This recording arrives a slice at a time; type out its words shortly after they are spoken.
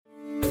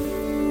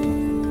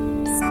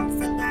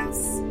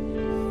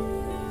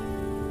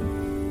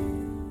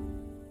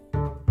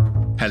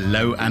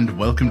Hello and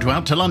welcome to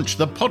Out to Lunch,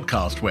 the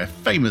podcast where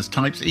famous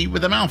types eat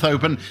with their mouth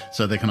open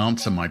so they can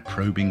answer my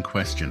probing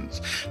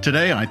questions.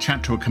 Today I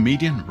chat to a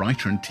comedian,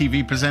 writer and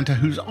TV presenter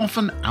who's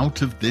often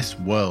out of this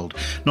world.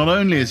 Not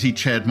only has he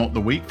chaired Mock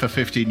the Week for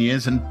 15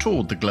 years and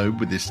toured the globe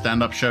with his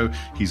stand-up show,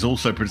 he's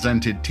also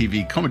presented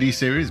TV comedy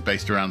series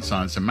based around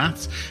science and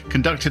maths,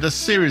 conducted a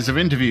series of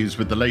interviews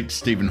with the late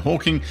Stephen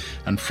Hawking,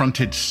 and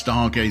fronted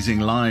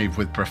Stargazing Live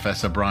with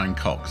Professor Brian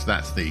Cox.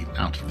 That's the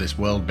out of this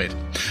world bit.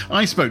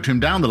 I spoke to him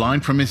down the line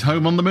from his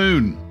home on the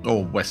moon,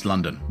 or West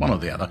London, one or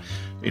the other.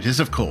 It is,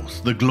 of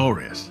course, the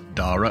glorious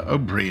Dara Ó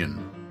Briain.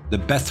 The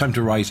best time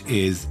to write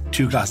is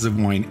 2 glasses of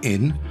wine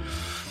in,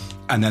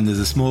 and then there's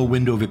a small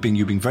window of it being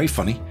you being very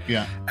funny.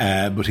 Yeah.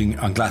 But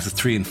on glasses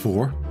 3 and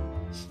 4,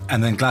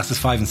 and then glasses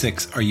 5 and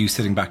 6 are you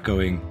sitting back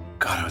going,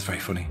 God, I was very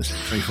funny.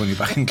 Very funny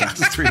back in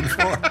glasses 3 and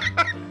 4.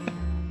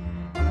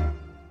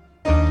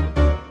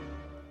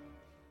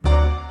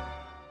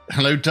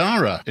 Hello,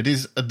 Dara. It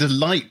is a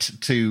delight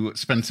to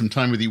spend some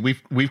time with you.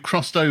 We've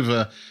crossed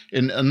over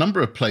in a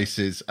number of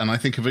places, and I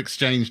think have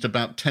exchanged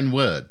about 10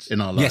 words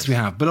in our lives. Yes, we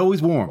have, but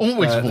always warm.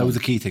 Always warm. That was the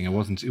key thing. It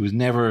was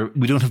never,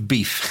 we don't have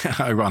beef,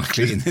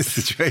 ironically, in this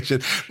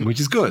situation,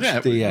 which is good.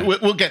 Yeah,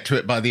 we'll get to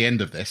it by the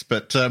end of this,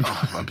 but...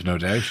 no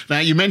doubt. Now,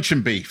 you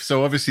mentioned beef,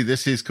 so obviously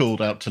this is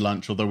called Out to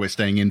Lunch, although we're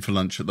staying in for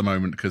lunch at the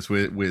moment because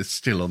we're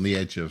still on the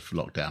edge of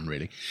lockdown,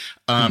 really.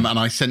 And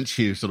I sent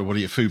you sort of what are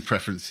your food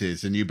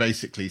preferences, and you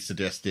basically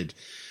suggested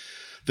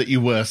that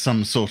you were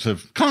some sort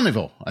of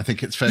carnivore. I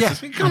think it's fair to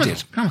say.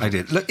 I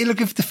did.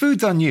 Look, if the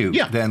food's on you,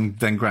 then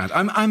grand.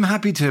 I'm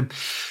happy to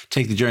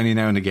take the journey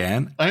now and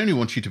again. I only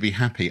want you to be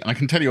happy. I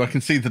can tell you, I can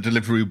see the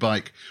Deliveroo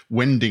bike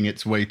wending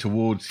its way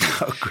towards you.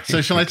 Oh, great.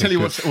 So shall I tell you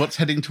what's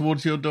heading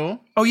towards your door?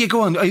 Oh yeah,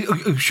 go on.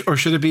 Or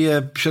should it be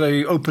should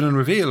I open and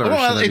reveal? Or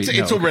well,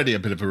 it's already a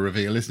bit of a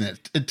reveal, isn't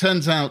it? It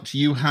turns out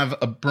you have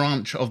a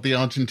branch of the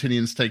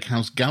Argentinian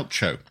steakhouse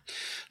Gaucho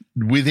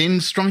within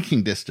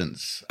striking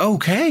distance.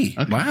 Okay.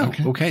 Wow.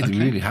 Okay. They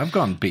really have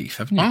gone beef,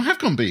 haven't you? I have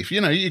gone beef.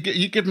 You know, you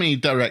give me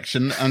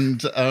direction,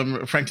 and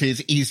frankly,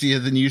 it's easier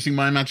than using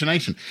my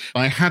imagination.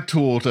 I had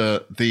to order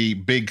the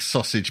big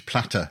sausage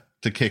platter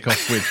to kick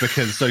off with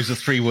because those are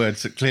 3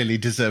 words that clearly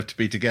deserve to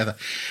be together.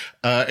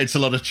 It's a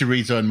lot of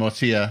chorizo and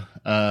mortilla,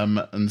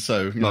 and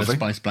so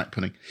spiced black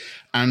pudding,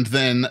 and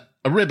then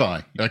a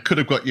ribeye. I could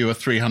have got you a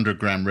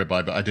 300-gram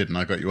ribeye, but I didn't.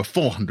 I got you a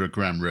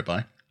 400-gram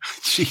ribeye.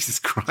 Jesus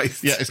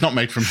Christ. Yeah, it's not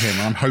made from him.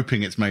 I'm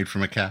hoping it's made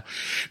from a cow.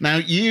 Now,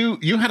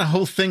 you had a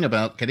whole thing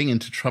about getting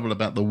into trouble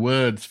about the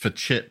words for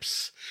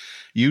chips.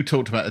 You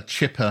talked about a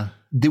chipper.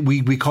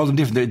 We call them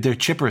different. They're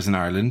chippers in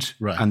Ireland,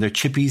 right, and they're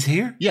chippies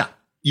here. Yeah.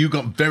 You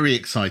got very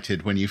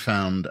excited when you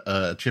found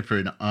a chipper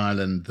in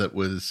Ireland that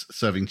was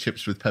serving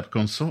chips with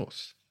peppercorn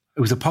sauce. It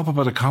was a pop-up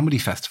at a comedy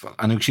festival.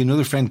 And actually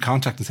another friend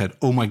contacted and said,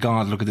 oh my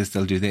God, look at this,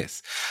 they'll do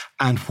this.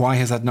 And why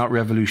has that not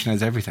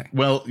revolutionized everything?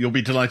 Well, you'll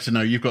be delighted to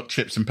know you've got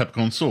chips and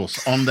peppercorn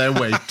sauce on their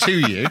way to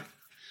you.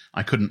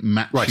 I couldn't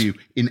match you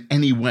in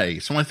any way.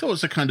 So I thought it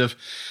was a kind of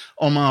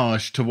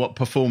homage to what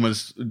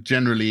performers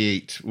generally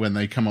eat when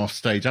they come off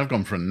stage. I've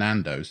gone for a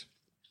Nando's.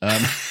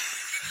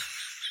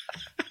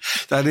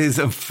 That is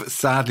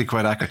sadly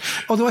quite accurate.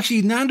 Although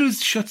actually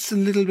Nando's shuts a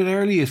little bit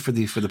early for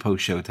the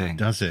post-show thing.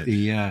 Does it?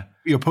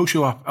 Your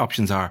post-show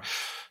options are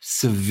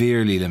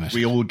severely limited.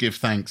 We all give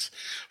thanks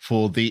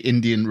for the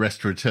Indian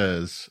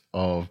restaurateurs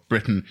of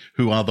Britain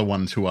who are the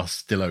ones who are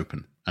still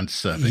open and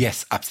serving.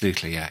 Yes,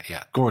 absolutely.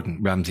 Yeah. Gordon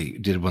Ramsay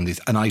did one of these,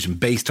 an item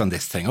based on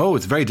this thing. Oh,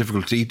 it's very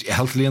difficult to eat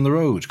healthily on the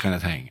road kind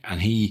of thing.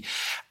 And he,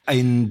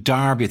 in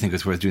Derby, I think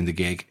it's where he's doing the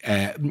gig,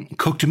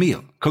 cooked a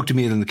meal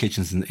in the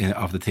kitchens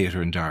of the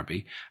theatre in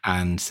Derby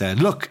and said,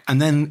 look,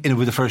 and then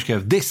with the first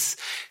gave this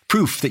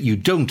proof that you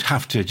don't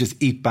have to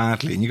just eat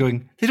badly. And you're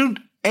going, they don't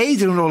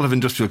all have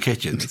industrial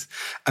kitchens,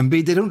 and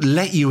B, they don't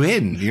let you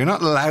in. You're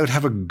not allowed to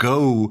have a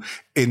go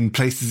in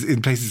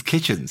places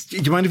kitchens. Do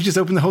you mind if you just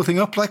open the whole thing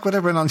up, like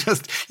whatever? And I'm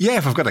just,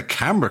 if I've got a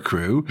camera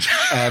crew.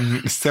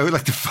 So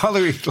like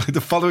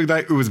the following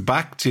night, it was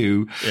back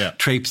to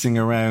traipsing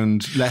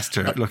around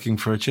Leicester looking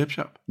for a chip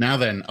shop. Now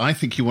then, I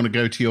think you want to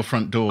go to your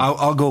front door.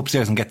 I'll go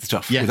upstairs and get the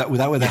stuff. Yeah.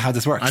 Without how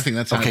this works. I think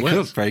that's how it works.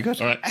 Cool. Very good.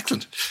 All right.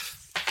 Excellent.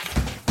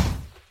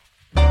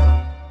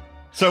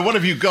 So what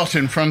have you got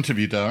in front of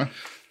you, Dara?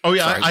 Oh,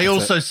 yeah, I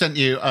also sent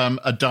you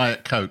a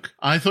Diet Coke.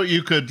 I thought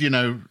you could,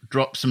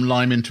 drop some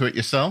lime into it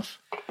yourself.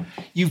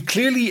 You've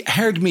clearly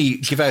heard me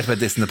give out about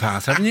this in the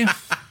past, haven't you?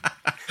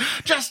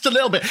 Just a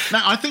little bit.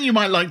 Now, I think you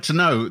might like to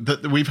know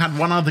that we've had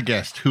one other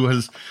guest who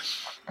has,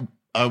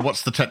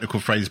 what's the technical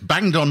phrase,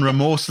 banged on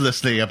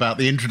remorselessly about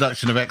the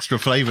introduction of extra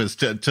flavours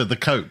to the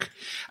Coke.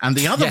 And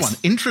the other one,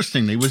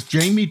 interestingly, was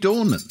Jamie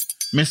Dornan.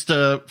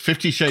 Mr.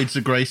 50 Shades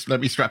of Grey,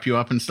 let me strap you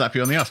up and slap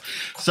you on the ass.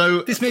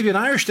 So this may be an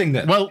Irish thing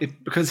then. Well,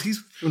 because he's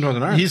from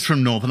Northern Ireland. He's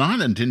from Northern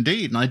Ireland,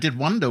 indeed. And I did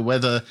wonder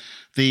whether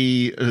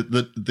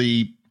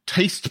the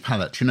taste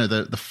palette,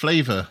 the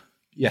flavour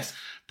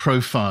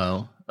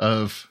profile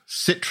of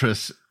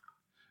citrus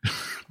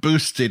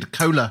boosted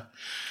cola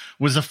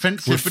was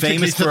offensive,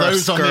 particularly to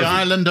those on the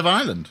island of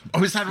Ireland.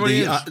 Oh, is that what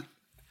it is?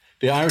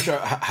 The Irish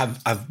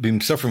have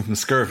been suffering from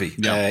scurvy,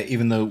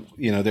 even though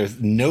there's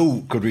no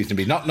good reason to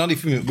be. Not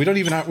even we're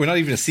not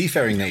even a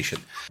seafaring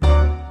nation.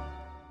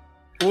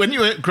 When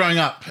you were growing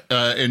up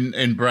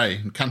in Bray,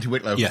 in County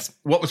Wicklow, yes,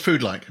 what was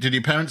food like? Did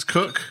your parents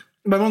cook?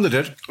 My mum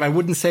did. I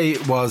wouldn't say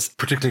it was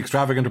particularly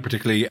extravagant or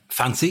particularly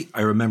fancy.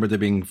 I remember there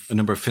being a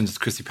number of Fintis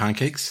crispy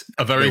pancakes.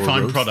 A very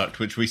fine product,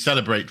 which we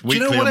celebrate weekly.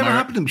 Do you know whatever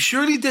happened to them?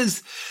 Surely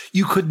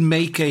you could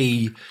make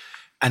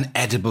an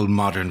edible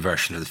modern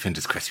version of the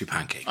Fintis crispy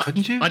pancake,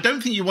 couldn't you? I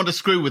don't think you want to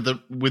screw with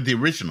the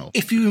original.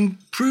 If you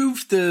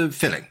improve the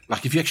filling,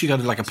 like if you actually got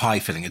like a pie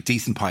filling, a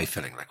decent pie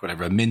filling, like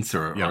whatever, a mince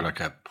or like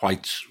a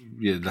white,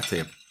 let's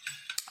say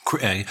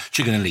a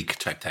chicken and leek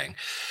type thing,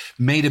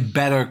 made a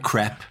better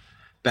crepe,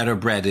 better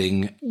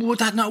breading, would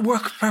that not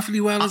work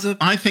perfectly well as a...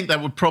 I think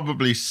that would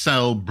probably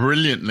sell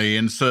brilliantly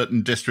in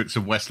certain districts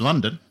of West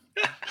London.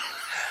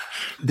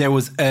 There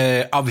was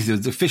obviously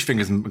the fish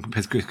fingers and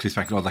crispy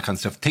and all that kind of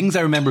stuff. Things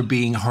I remember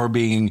being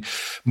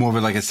more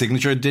of like a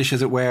signature dish,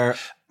 as it were.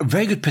 A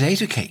very good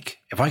potato cake.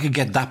 If I could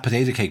get that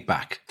potato cake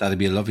back, that'd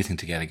be a lovely thing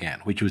to get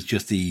again, which was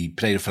just the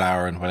potato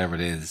flour and whatever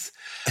it is.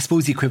 I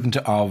suppose the equivalent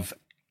of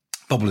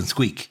bubble and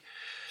squeak.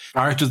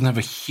 Irish doesn't have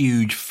a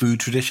huge food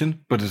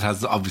tradition, but it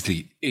has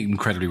obviously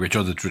incredibly rich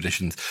other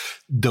traditions.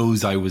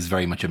 Those I was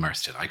very much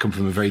immersed in. I come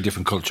from a very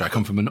different culture. I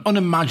come from an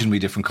unimaginably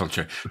different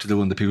culture to the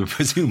one that people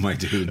presume I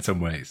do in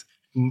some ways.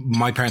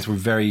 My parents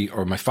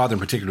were my father in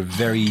particular,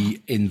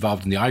 very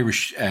involved in the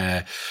Irish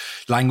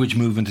language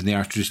movement and the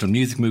Irish traditional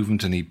music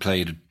movement, and he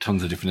played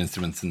tons of different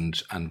instruments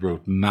and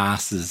wrote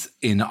masses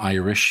in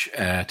Irish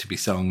to be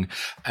sung,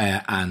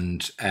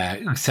 and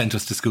sent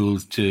us to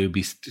schools to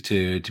be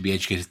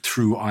educated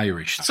through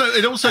Irish. So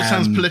it also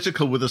sounds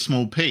political with a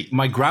small p.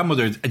 My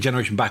grandmother, a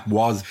generation back,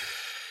 was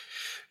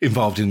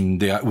involved in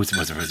was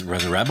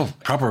a rebel,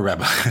 proper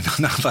rebel,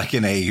 not like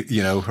in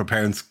her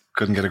parents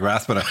couldn't get a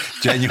grasp on it.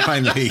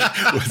 Genuinely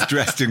was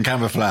dressed in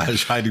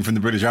camouflage, hiding from the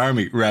British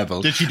Army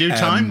rebel. Did she do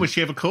time? Was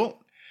she ever caught?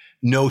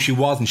 No, she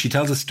wasn't. She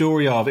tells a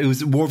story it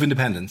was War of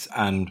Independence,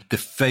 and the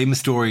famous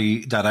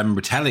story that I remember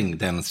telling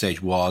then on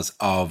stage was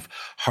of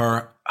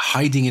her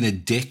hiding in a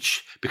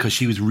ditch because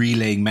she was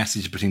relaying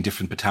messages between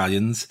different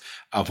battalions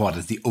of what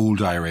is the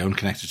old IRA,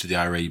 unconnected to the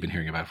IRA you've been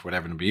hearing about for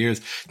whatever number of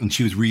years. And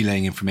she was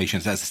relaying information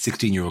as a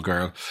 16-year-old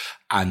girl.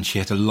 And she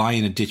had to lie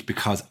in a ditch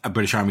because a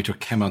British Army truck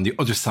came on the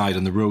other side,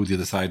 on the road, the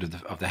other side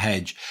of the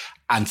hedge,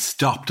 and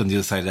stopped on the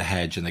other side of the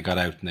hedge. And they got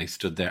out and they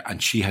stood there,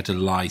 and she had to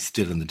lie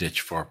still in the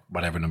ditch for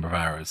whatever number of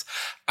hours.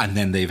 And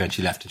then they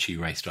eventually left and she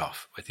raced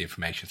off with the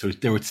information. So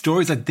there were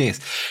stories like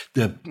this.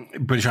 The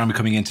British Army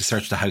coming in to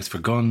search the house for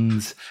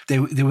guns. They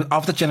were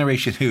of that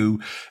generation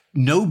who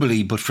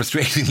nobly but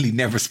frustratingly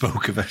never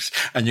spoke of it.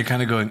 And you're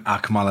kind of going,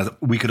 come on,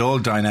 we could all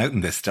dine out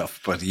in this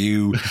stuff, but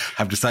you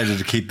have decided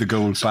to keep the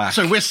gold back.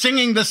 So we're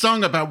singing the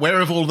song about where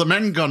have all the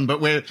men gone, but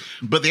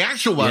the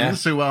actual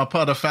ones who are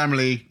part of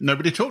family,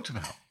 nobody talked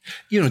about.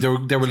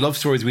 There were love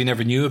stories we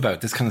never knew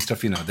about, this kind of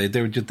stuff. They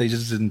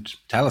just didn't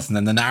tell us. And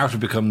then the narrative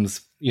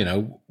becomes,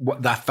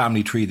 that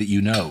family tree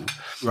that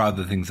rather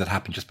than things that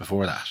happened just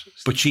before that.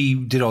 But she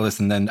did all this,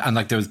 and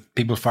there was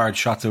people fired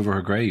shots over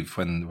her grave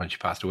when she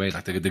passed away.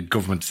 Like the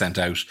government sent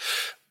out,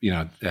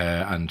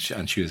 and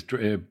she was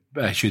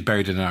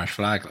buried in an Irish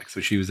flag. Like, so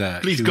she was.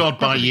 Please God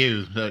by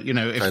you, Sorry,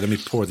 let me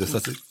pour this.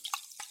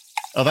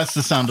 That's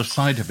the sound of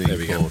cider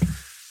being poured. Go.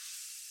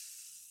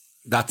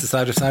 That's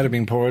the cider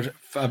being poured.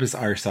 Fabulous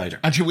Irish cider.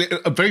 Actually,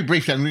 very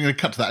briefly, I'm going to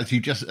cut to that as you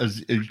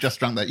just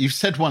drank that. You've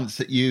said once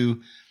that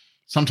you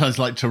sometimes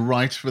like to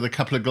write with a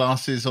couple of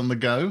glasses on the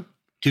go.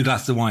 2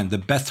 glasses of wine. The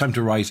best time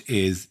to write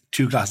is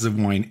 2 glasses of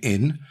wine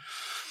in,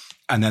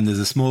 and then there's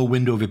a small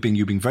window of it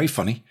you being very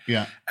funny.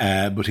 Yeah.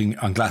 But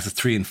on glasses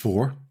 3 and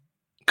 4,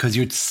 because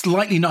you're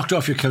slightly knocked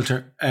off your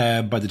kilter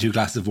by the 2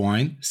 glasses of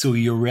wine. So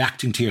you're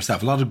reacting to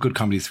yourself. A lot of good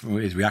comedy is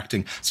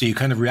reacting. So you're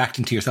kind of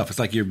reacting to yourself. It's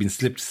like you're being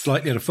slipped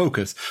slightly out of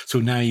focus. So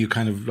now you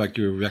kind of like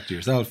you're reacting to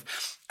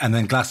yourself. And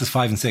then glasses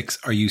 5 and 6,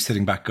 are you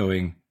sitting back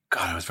going,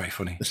 God, it was very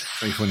funny.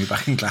 Very funny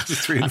back in glasses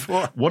 3 and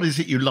 4. What is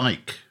it you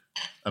like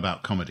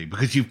about comedy?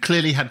 Because you've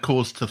clearly had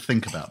cause to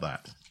think about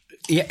that.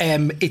 Yeah,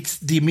 it's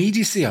the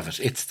immediacy of it.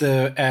 It's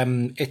the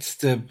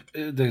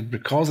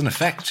cause and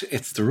effect.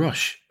 It's the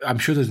rush. I'm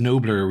sure there's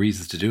nobler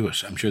reasons to do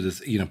it. I'm sure there's,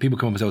 people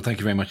come up and say, "Oh, thank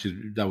you very much.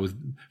 That was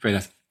very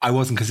nice." I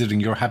wasn't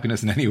considering your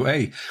happiness in any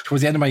way.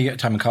 Towards the end of my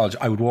time in college,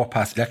 I would walk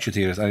past lecture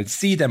theatres and I'd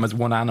see them as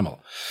one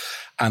animal.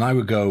 And I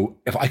would go,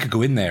 if I could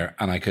go in there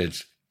and I could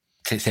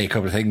say a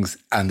couple of things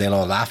and they'll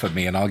all laugh at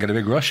me and I'll get a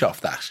big rush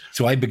off that.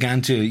 So you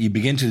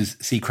begin to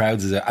see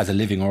crowds as a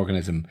living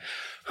organism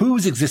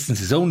whose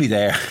existence is only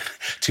there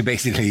to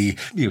basically,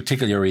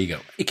 tickle your ego.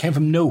 It came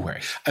from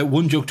nowhere.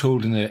 One joke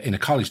told in a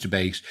college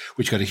debate,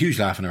 which got a huge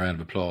laugh and a round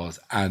of applause,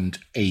 and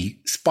a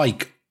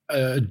spike,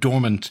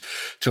 dormant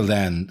till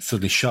then,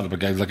 suddenly shot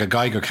up like a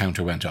Geiger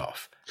counter went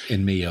off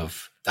in me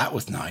of, that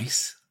was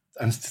nice.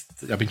 And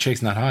I've been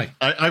chasing that high.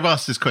 I've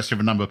asked this question of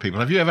a number of people.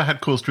 Have you ever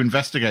had cause to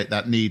investigate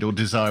that need or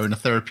desire in a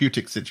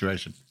therapeutic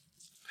situation?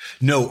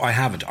 No, I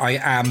haven't. I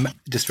am,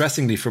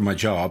 distressingly for my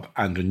job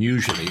and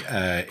unusually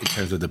in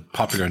terms of the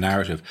popular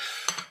narrative,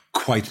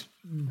 quite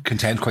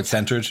content, quite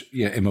centered,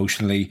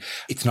 emotionally.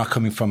 It's not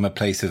coming from a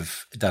place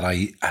of that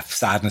I have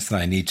sadness and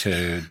I need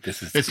to.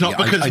 It's not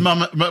because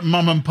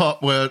mum and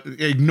pop were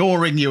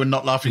ignoring you and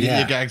not laughing at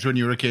your gags when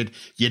you were a kid.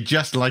 You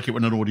just like it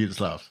when an audience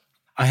laughs.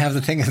 I have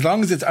the thing, as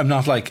long as I'm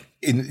not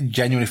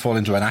genuinely fall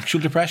into an actual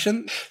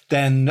depression,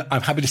 then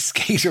I'm happy to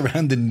skate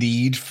around the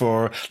need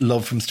for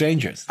love from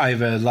strangers. I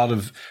have a lot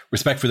of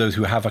respect for those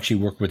who have actually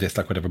worked with this,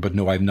 whatever, but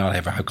no, I've not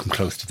ever come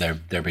close to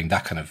there being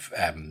that kind of...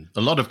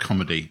 A lot of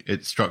comedy,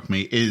 it struck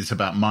me, is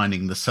about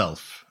mining the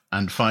self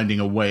and finding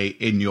a way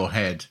in your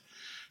head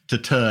to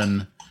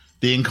turn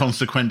the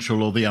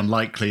inconsequential or the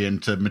unlikely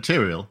into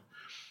material.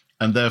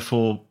 And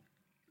therefore,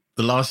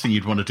 the last thing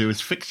you'd want to do is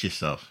fix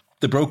yourself.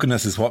 The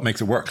brokenness is what makes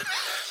it work.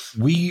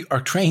 We are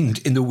trained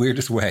in the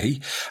weirdest way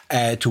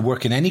to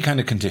work in any kind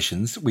of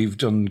conditions. We've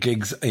done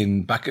gigs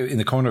back in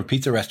the corner of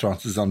pizza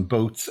restaurants, on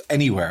boats,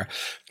 anywhere.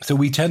 So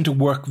we tend to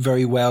work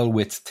very well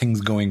with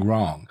things going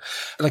wrong.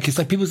 It's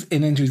like people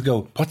in interviews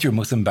go, "What's your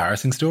most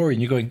embarrassing story?"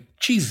 And you're going,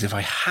 Jesus, if I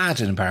had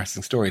an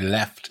embarrassing story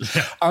left.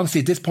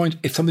 Honestly, at this point,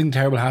 if something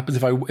terrible happens,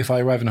 if I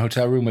arrive in a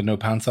hotel room with no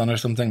pants on or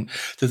something,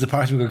 there's a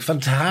part of me going,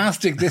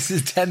 fantastic, this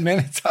is 10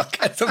 minutes. I'll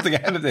get something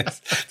out of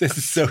this. This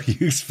is so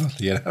useful,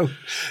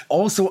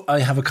 Also, I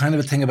have a kind of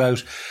a thing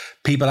about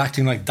people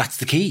acting like that's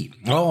the key.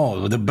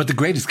 But the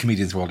greatest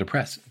comedians were all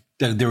depressed.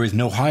 There is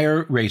no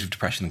higher rate of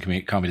depression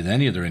in comedy than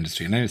any other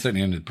industry, and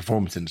certainly in the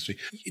performance industry.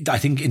 I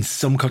think in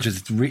some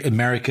cultures,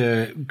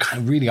 America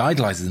kind of really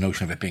idolizes the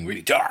notion of it being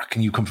really dark,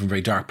 and you come from a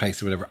very dark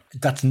place or whatever.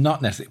 That's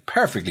not necessarily.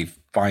 Perfectly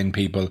fine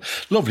people,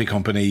 lovely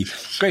company,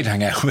 great to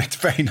hang out with,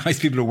 very nice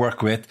people to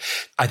work with.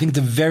 I think it's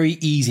a very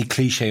easy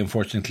cliche,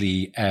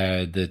 unfortunately,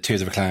 the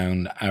Tears of a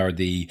Clown, or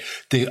the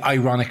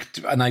ironic,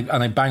 and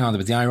I bang on it,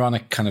 but the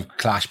ironic kind of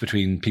clash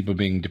between people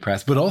being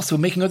depressed, but also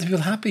making other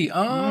people happy.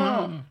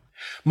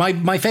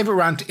 My favourite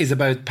rant is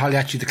about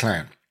Pagliacci the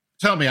clown.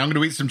 Tell me, I'm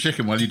going to eat some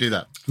chicken while you do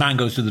that. Man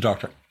goes to the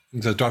doctor.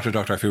 He says, Doctor,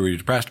 I feel really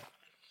depressed.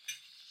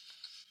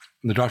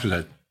 And the doctor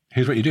says,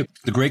 here's what you do.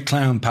 The great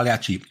clown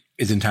Pagliacci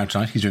is in town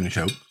tonight. He's doing a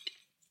show.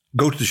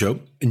 Go to the show,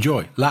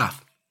 enjoy,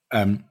 laugh,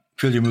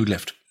 feel your mood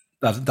lift.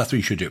 That's what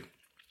you should do.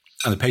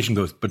 And the patient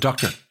goes, but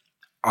doctor,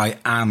 I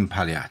am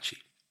Pagliacci.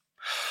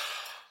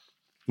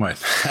 Right.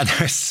 And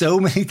there are so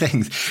many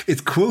things.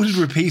 It's quoted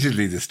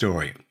repeatedly, the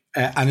story.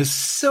 And there's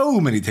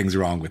so many things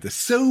wrong with this.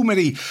 So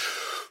many.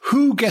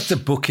 Who gets a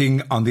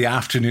booking on the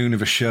afternoon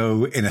of a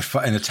show in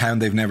a town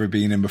they've never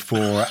been in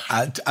before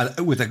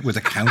with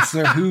a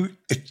counsellor who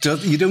it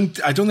does?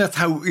 I don't know that's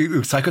how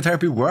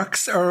psychotherapy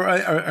works or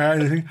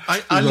anything.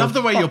 I love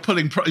the way you're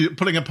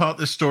pulling apart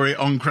this story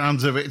on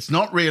grounds of it's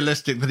not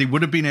realistic that he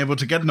would have been able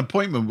to get an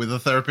appointment with a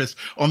therapist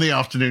on the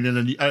afternoon,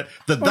 and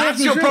that's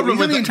your problem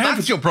with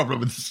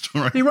the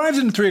story. He arrives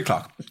at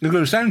 3:00. You go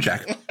to sound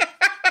check.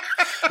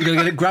 You're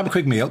going to grab a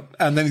quick meal,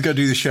 and then he's going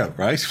to do the show,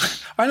 right?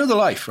 I know the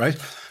life, right?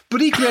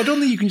 But equally, I don't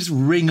think you can just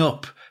ring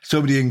up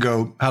somebody and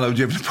go, hello,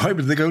 do you have an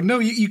appointment? They go, no,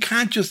 you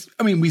can't just,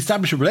 we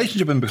establish a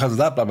relationship and because of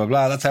that, blah, blah,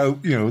 blah. That's how,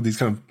 these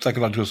kind of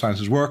psychological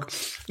sciences work.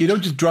 You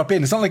don't just drop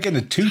in. It's not like getting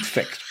a tooth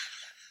fixed.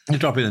 You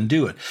drop in and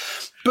do it.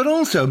 But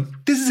also,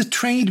 this is a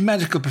trained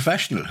medical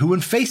professional who,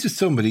 when faced with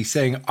somebody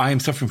saying, I am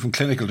suffering from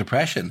clinical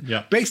depression,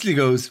 basically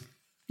goes,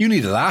 you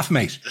need to laugh,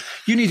 mate.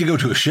 You need to go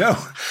to a show.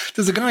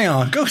 There's a guy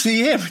on. Go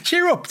see him.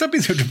 Cheer up. Don't be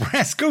so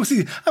depressed. Go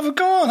see. Have a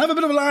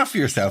bit of a laugh for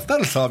yourself.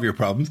 That'll solve your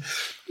problems.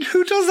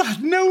 Who does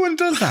that? No one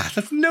does that.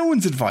 That's no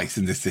one's advice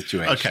in this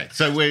situation. Okay,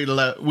 so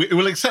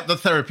we'll accept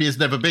that therapy has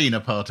never been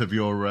a part of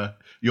your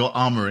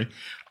armoury.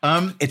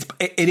 It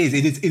is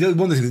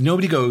one of those things.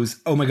 Nobody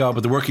goes, oh my God,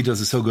 but the work he does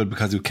is so good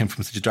because it came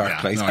from such a dark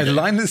place. I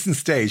line this in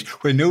stage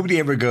where nobody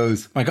ever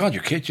goes, my God,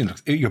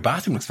 your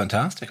bathroom looks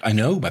fantastic. I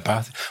know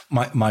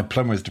my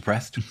plumber is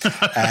depressed.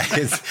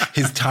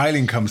 His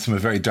tiling comes from a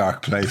very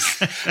dark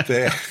place.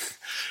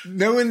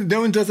 No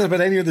one does that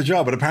about any other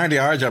job, but apparently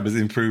our job is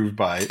improved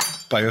by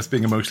us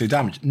being emotionally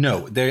damaged.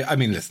 No,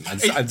 listen,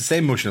 I have the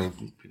same emotional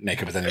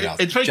makeup as anyone else.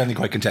 It's generally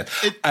quite content.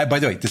 By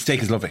the way, the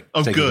steak is lovely.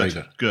 Oh,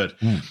 good.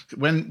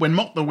 When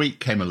Mock the Week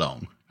came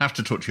along, I have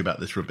to talk to you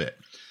about this for a bit.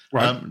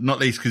 Right. Not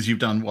least because you've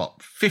done,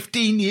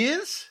 15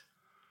 years?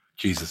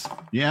 Jesus.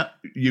 Yeah,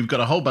 you've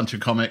got a whole bunch of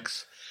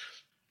comics.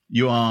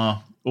 You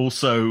are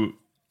also...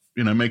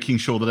 making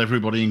sure that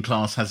everybody in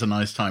class has a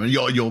nice time. And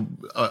you're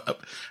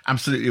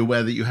absolutely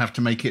aware that you have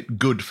to make it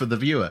good for the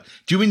viewer.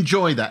 Do you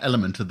enjoy that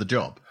element of the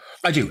job?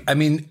 I do.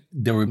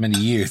 There were many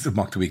years of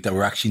Mock the Week that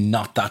were actually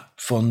not that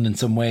fun in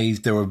some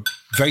ways. There were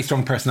very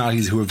strong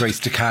personalities who were very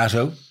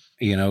staccato,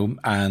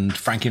 and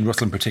Frankie and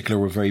Russell in particular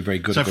were very, very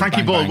good. So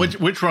Frankie Ball,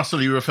 which Russell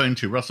are you referring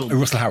to? Russell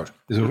Howard.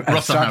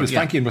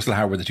 Frankie and Russell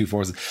Howard were the two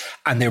forces.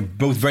 And they're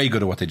both very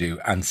good at what they do.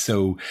 And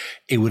so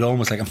it would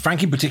almost and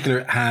Frankie in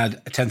particular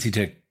had a tendency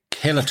to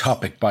kill a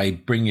topic by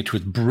bringing it to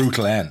its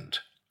brutal end,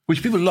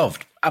 which people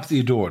loved,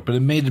 absolutely adored, but it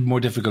made it more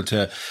difficult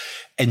to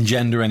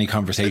engender any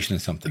conversation in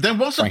something. There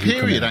was a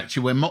period,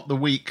 actually, where Mock the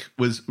Week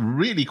was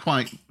really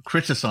quite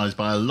criticised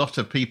by a lot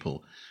of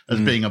people as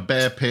being a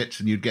bear pit,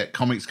 and you'd get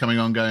comics coming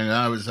on going,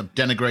 it was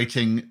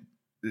denigrating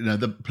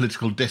the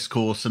political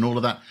discourse and all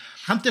of that.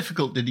 How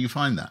difficult did you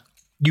find that?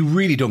 You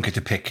really don't get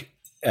to pick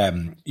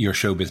your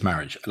showbiz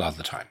marriage a lot of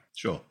the time.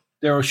 Sure.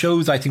 There are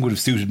shows I think would have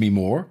suited me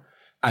more.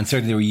 And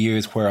certainly there were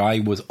years where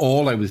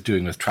all I was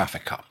doing was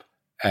traffic cop.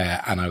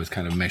 And I was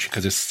kind of measured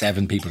because there's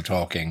 7 people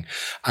talking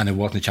and it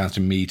wasn't a chance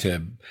for me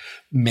to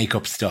make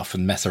up stuff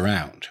and mess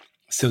around.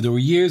 So there were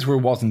years where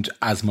it wasn't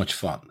as much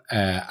fun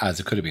as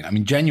it could have been. I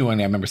mean,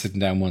 genuinely, I remember sitting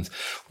down once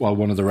while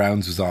one of the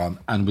rounds was on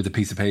and with a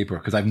piece of paper,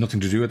 because I have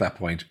nothing to do at that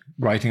point,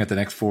 writing at the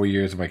next 4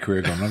 years of my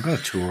career going, I'm going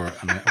to tour.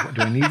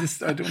 Do I need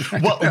this? I don't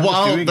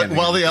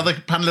while the other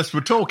panelists were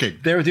talking.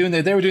 They were doing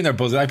their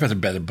buzzer. I press a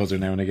better buzzer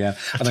now and again.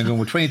 And I'm going,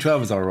 well,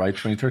 2012 is all right.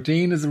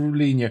 2013 is a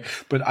lean year.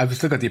 But I've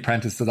still got The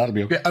Apprentice, so that'll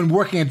be okay. And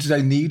working it, did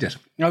I need it?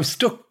 I was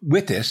stuck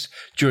with it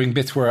during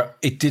bits where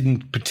it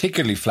didn't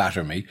particularly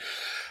flatter me.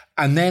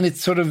 And then it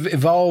sort of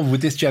evolved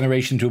with this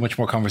generation to a much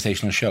more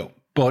conversational show.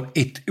 But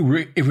it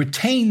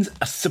retains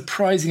a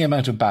surprising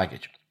amount of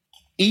baggage.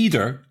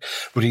 Either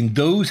between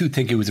those who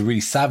think it was a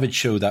really savage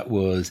show that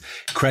was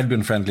credible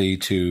and friendly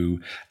to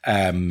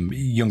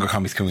younger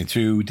comics coming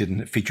through,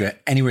 didn't feature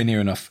anywhere near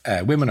enough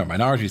women or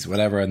minorities or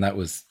whatever, and that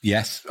was,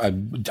 yes,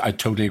 I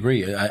totally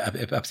agree.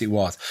 It absolutely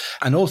was.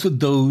 And also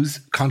those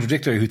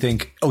contradictory who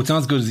think, oh, it's not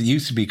as good as it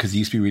used to be because it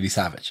used to be really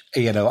savage.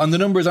 And the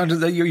numbers aren't,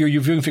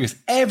 your viewing figures,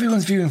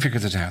 everyone's viewing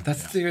figures are down.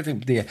 That's the other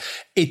thing.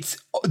 It's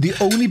the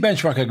only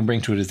benchmark I can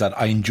bring to it is that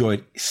I enjoy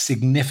it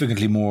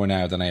significantly more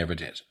now than I ever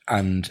did.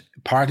 And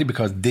partly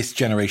because this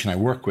generation I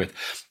work with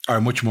are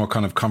a much more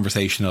kind of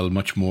conversational,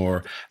 much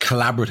more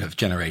collaborative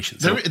generation.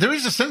 So there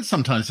is a sense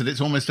sometimes that it's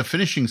almost a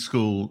finishing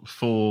school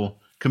for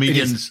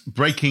comedians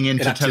breaking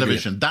into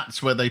television.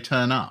 That's where they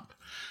turn up.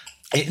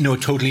 No,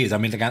 it totally is. I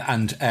mean,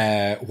 and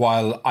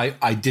while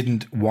I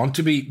didn't want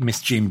to be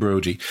Miss Jean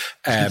Brodie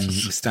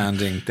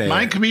standing there.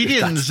 My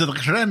comedians are the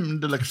creme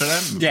de la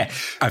creme. Yeah.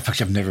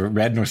 I've never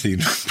read nor seen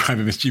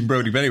Private Miss Jean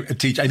Brodie, but anyway, I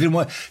didn't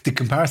want... The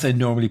comparison I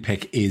normally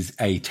pick is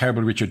a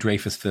terrible Richard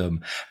Dreyfuss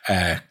film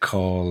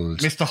called...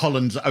 Mr.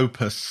 Holland's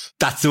Opus.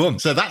 That's the one.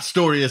 So that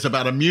story is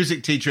about a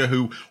music teacher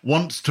who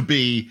wants to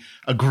be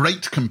a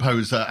great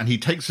composer, and he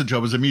takes a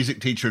job as a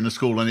music teacher in a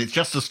school, and it's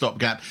just a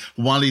stopgap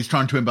while he's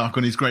trying to embark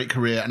on his great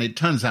career. And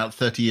it turns out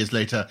 30 years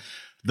later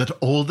that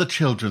all the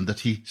children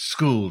that he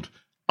schooled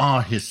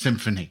are his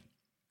symphony.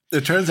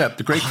 It turns out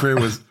the great career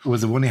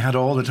was the one he had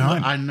all the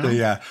time. I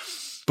know.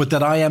 But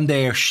that I am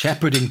there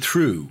shepherding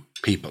through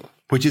people,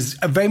 which is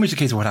very much the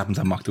case of what happens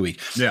on Mock the Week,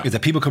 is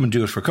that people come and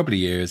do it for a couple of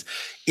years.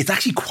 It's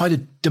actually quite a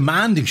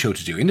demanding show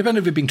to do.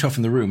 Independent of it being tough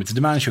in the room, it's a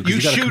demanding show. You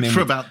shoot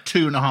for about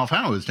 2.5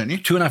 hours, don't you?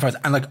 2.5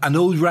 hours. And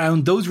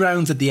those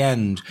rounds at the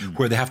end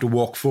where they have to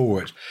walk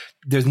forward,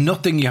 there's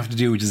nothing you have to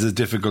do which is as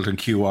difficult in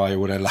QI or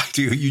what I like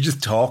to do. You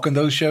just talk on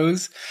those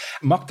shows.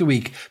 Mock the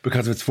Week,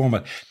 because of its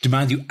format,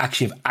 demands you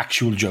actually have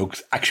actual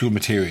jokes, actual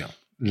material.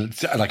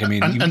 Like, I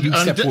mean, you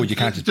step forward, you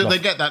can't just bluff. Do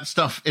they get that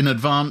stuff in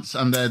advance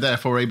and they're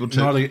therefore able to...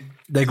 No,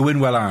 they go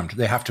in well armed.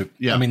 They have to.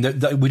 Yeah. I mean,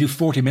 we do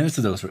 40 minutes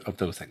of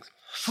those things.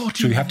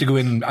 40 So you have to go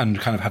in and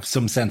kind of have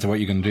some sense of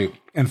what you're going to do.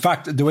 In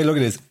fact, the way I look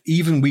at it is,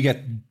 even we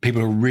get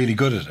people who are really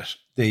good at it.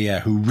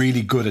 Who are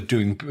really good at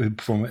doing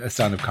a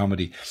stand-up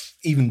comedy.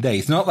 Even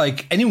it's not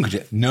like anyone could do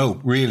it. No,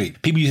 really.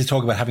 People used to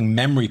talk about having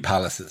memory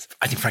palaces.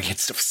 I think Frank had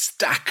stuff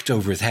stacked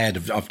over his head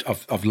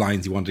of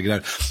lines he wanted to get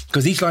out.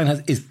 Because each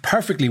line is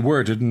perfectly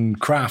worded and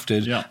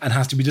crafted and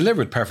has to be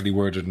delivered perfectly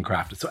worded and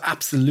crafted. So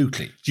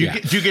absolutely. Do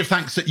you give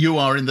thanks that you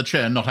are in the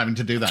chair not having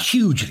to do that?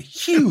 Hugely.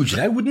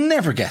 I would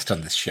never guest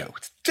on this show.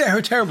 It's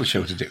a terrible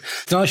show to do.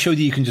 It's not a show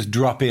that you can just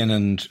drop in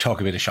and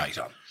talk a bit of shite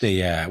on.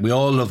 We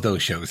all love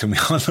those shows and we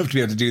all love to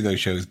be able to do those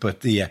shows,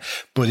 but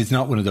it's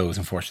not one of those,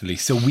 unfortunately.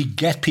 So we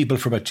get people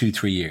for about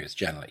 2-3 years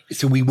generally.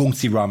 So we won't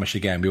see Ramesh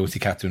again. We won't see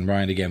Catherine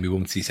Ryan again. We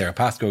won't see Sarah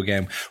Pascoe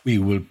again. We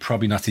will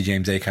probably not see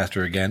James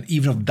Acaster again.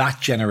 Even of that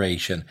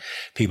generation,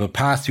 people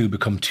pass through,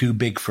 become too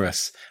big for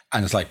us.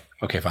 And it's like,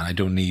 okay, fine, I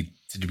don't need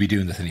to be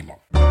doing this anymore.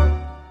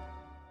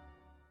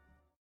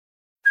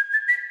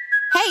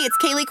 Hey, it's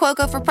Kaylee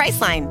Cuoco for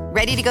Priceline.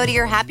 Ready to go to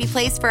your happy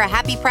place for a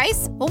happy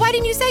price? Well, why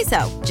didn't you say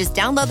so? Just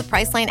download the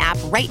Priceline app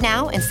right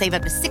now and save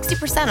up to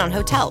 60% on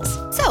hotels.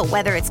 So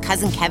whether it's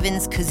Cousin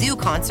Kevin's Kazoo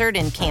Concert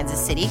in Kansas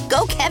City,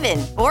 go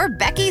Kevin, or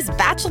Becky's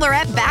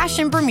Bachelorette Bash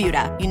in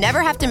Bermuda, you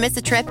never have to miss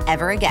a trip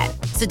ever again.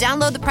 So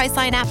download the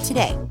Priceline app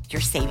today.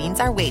 Your savings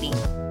are waiting.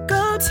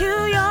 Go to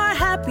your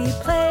happy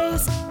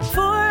place for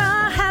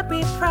a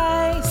happy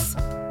price.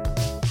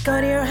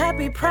 Go to your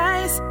happy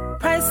price,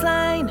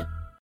 Priceline.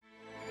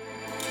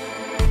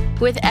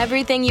 With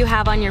everything you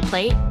have on your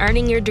plate,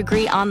 earning your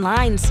degree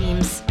online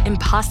seems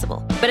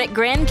impossible. But at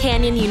Grand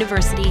Canyon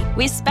University,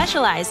 we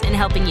specialize in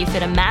helping you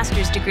fit a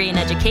master's degree in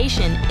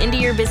education into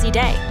your busy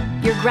day.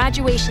 Your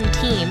graduation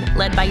team,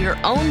 led by your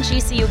own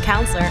GCU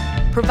counselor,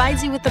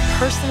 provides you with the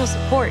personal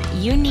support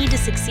you need to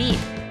succeed.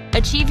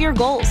 Achieve your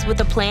goals with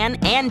a plan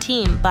and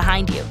team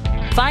behind you.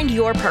 Find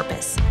your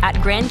purpose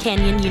at Grand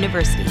Canyon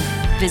University.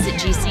 Visit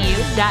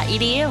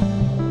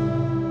gcu.edu.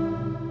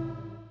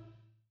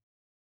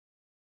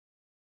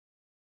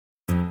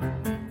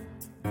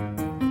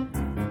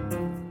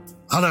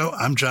 Hello,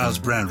 I'm Giles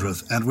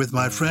Brandreth, and with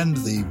my friend,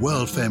 the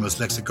world-famous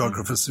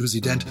lexicographer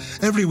Susie Dent,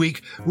 every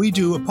week we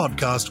do a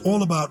podcast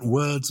all about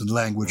words and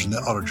language and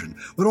their origin.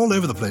 We're all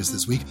over the place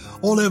this week,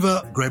 all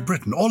over Great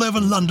Britain, all over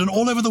London,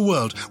 all over the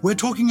world. We're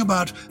talking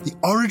about the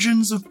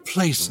origins of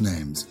place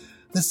names.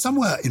 There's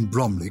somewhere in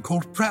Bromley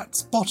called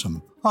Pratt's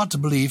Bottom. Hard to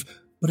believe,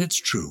 but it's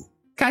true.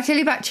 Can I tell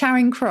you about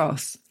Charing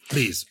Cross?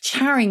 Please.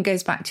 Charing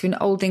goes back to an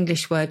Old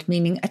English word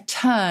meaning a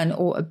turn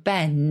or a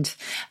bend,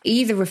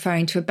 either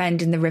referring to a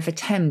bend in the River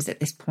Thames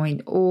at this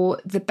point or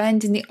the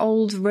bend in the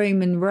old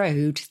Roman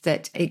road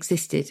that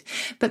existed.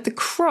 But the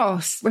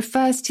cross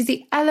refers to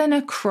the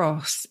Eleanor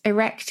Cross,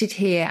 erected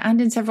here and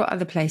in several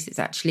other places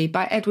actually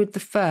by Edward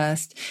I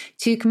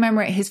to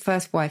commemorate his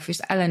first wife, which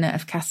was Eleanor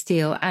of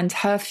Castile, and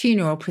her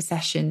funeral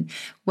procession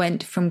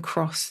went from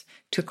cross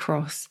to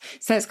cross.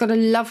 So it's got a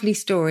lovely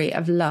story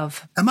of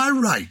love. Am I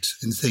right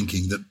in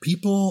thinking that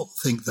people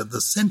think that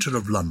the centre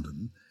of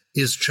London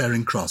is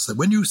Charing Cross? That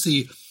when you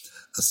see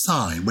a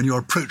sign, when you're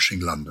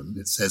approaching London,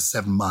 it says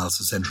 7 miles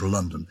to central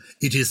London,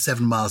 it is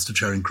 7 miles to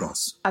Charing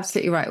Cross?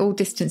 Absolutely right. All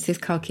distances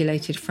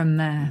calculated from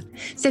there.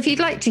 So if you'd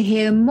like to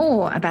hear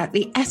more about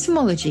the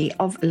etymology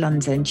of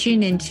London,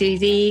 tune into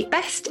the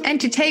Best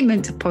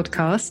Entertainment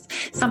podcast,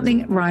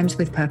 Something Rhymes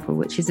with Purple,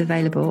 which is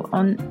available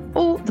on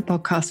all the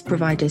podcast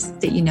providers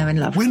that you know and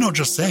love. We're not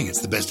just saying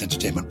it's the best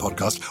entertainment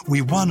podcast.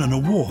 We won an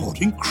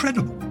award.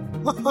 Incredible.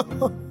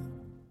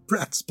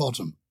 Pratt's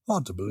Bottom.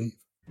 Hard to believe.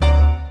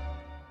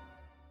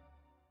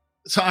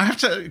 So I have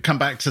to come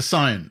back to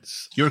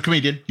science. You're a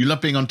comedian. You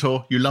love being on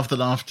tour. You love the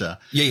laughter.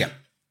 Yeah.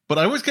 But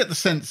I always get the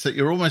sense that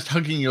you're almost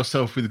hugging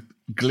yourself with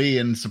glee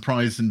and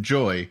surprise and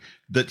joy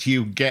that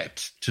you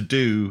get to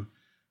do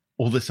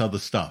all this other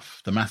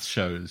stuff. The math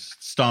shows,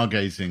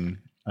 stargazing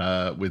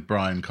with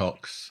Brian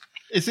Cox.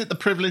 Is it the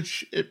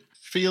privilege it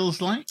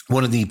feels like?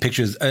 One of the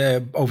pictures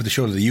over the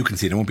shoulder that you can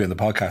see, and it won't be on the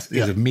podcast,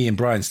 is of me and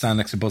Brian standing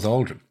next to Buzz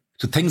Aldrin.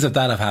 So things of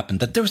that have happened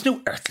that there was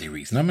no earthly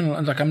reason. I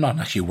mean, like, I'm not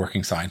actually a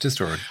working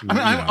scientist or...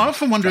 I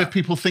often wonder if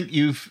people think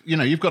you've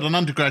got an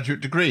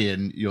undergraduate degree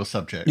in your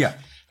subject. Yeah.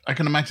 I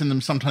can imagine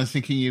them sometimes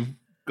thinking you've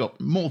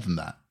got more than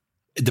that.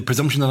 The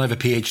presumption that I have a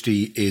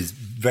PhD is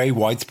very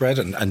widespread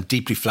and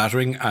deeply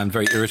flattering and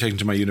very irritating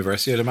to my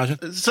university, I'd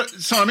imagine. So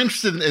I'm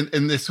interested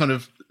in this kind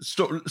of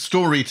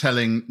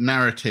storytelling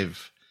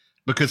narrative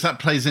because that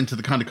plays into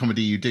the kind of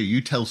comedy you do.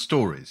 You tell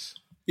stories.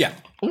 Yeah.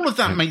 All of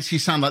that makes you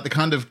sound like the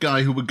kind of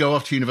guy who would go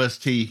off to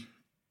university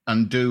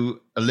and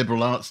do a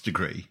liberal arts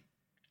degree.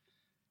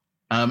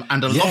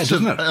 And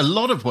a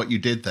lot of what you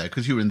did there,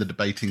 because you were in the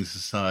debating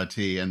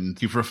society and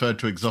you've referred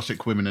to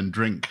exotic women and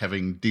drink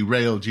having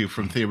derailed you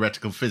from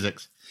theoretical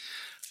physics.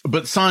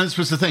 But science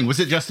was the thing. Was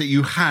it just that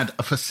you had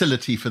a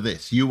facility for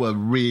this? You were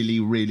really,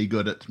 really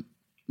good at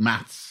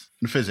maths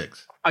and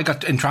physics. I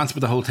got entranced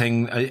with the whole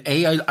thing.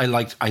 I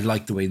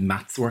liked the way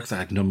maths works. I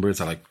like numbers.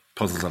 I like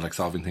puzzles. I like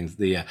solving things.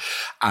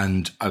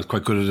 And I was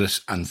quite good at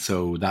it. And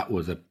so that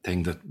was a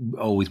thing that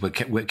always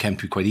came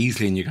to quite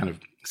easily. And you kind of,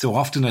 so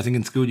often I think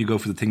in school you go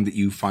for the thing that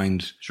you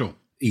find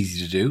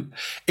easy to do.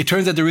 It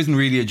turns out there isn't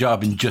really a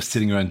job in just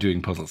sitting around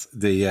doing puzzles.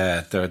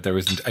 There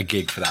isn't a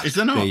gig for that. Is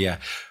there not? You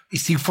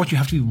see, what you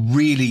have to be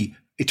really,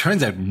 it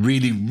turns out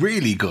really,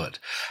 really good.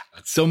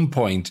 At some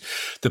point,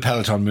 the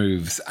peloton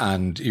moves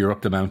and you're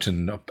up the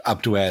mountain,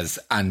 up to Ez,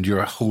 and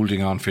you're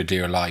holding on for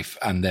dear life,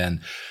 and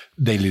then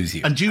they lose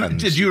you. And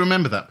did you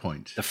remember that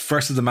point? The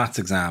first of the maths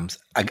exams,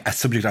 a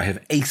subject I have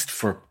aced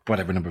for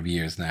whatever number of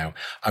years now.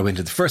 I went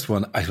to the first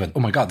one. I went, oh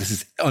my God, this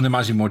is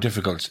unimaginably more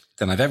difficult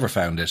than I've ever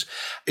found it.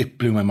 It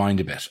blew my mind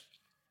a bit.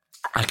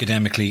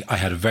 Academically, I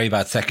had a very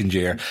bad second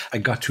year. I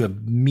got to a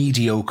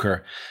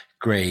mediocre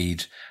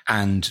grade,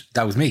 and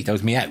that was me. That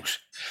was me out.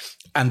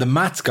 And the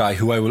maths guy,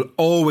 who I will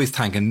always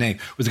thank and name,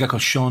 was a guy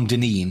called Sean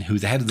Deneen,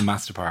 who's the head of the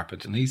maths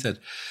department. And he said,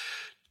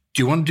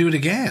 do you want to do it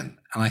again?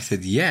 And I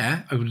said,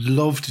 yeah, I would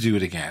love to do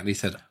it again. He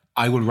said,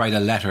 I will write a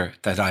letter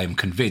that I am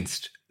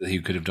convinced that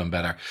you could have done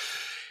better.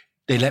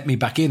 They let me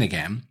back in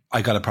again.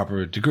 I got a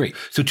proper degree.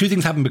 So two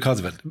things happened because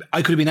of it.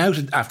 I could have been out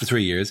after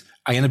 3 years.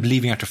 I ended up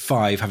leaving after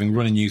 5, having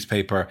run a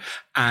newspaper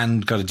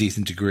and got a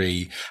decent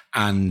degree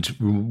and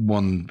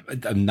won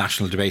a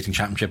national debating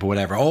championship or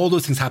whatever. All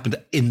those things happened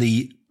in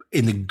the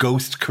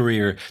ghost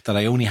career that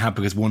I only had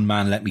because one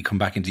man let me come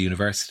back into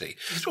university.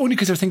 It's only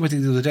because I was thinking about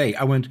it the other day.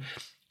 I went,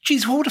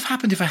 geez, what would have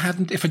happened if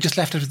I just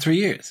left after 3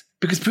 years?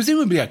 Because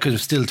presumably I could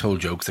have still told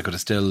jokes. I could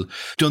have still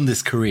done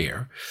this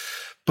career,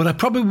 but I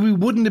probably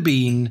wouldn't have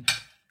been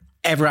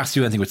ever asked to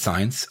do anything with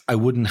science. I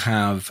wouldn't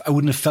have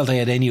felt I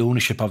had any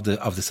ownership of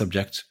the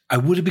subject. I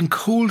would have been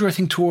colder, I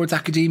think, towards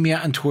academia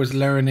and towards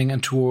learning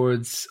and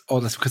towards all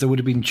this because I would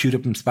have been chewed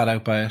up and spat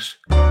out by it.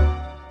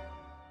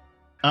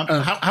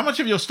 How much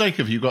of your steak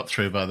have you got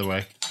through, by the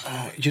way?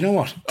 Do you know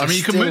what?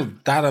 You can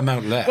move that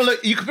amount left. Well,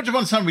 look, you can put it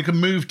on time. We can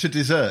move to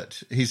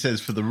dessert. He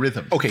says for the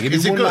rhythm. Okay,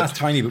 give me one last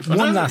tiny bit.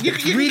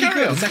 It's really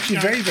good. It's actually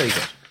very, very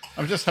good.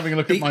 I'm just having a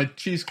look at my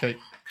cheesecake.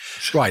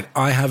 Right,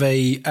 I have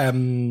a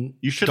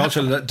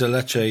Dulce de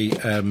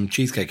Leche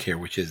cheesecake here,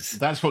 which is...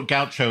 That's what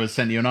Gaucho has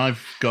sent you, and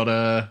I've got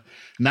a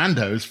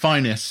Nando's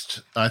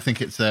Finest. I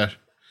think it's their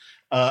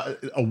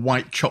a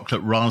white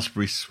chocolate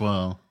raspberry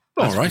swirl.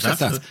 All right,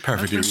 that's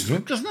perfectly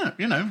reasonable. Doesn't it?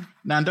 You know,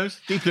 Nando's,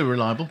 deeply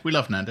reliable. We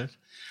love Nando's.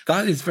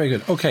 That is very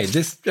good. Okay,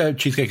 this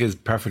cheesecake is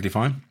perfectly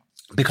fine.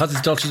 Because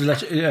it's Dulce de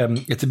Leche,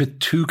 it's a bit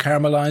too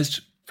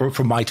caramelized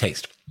for my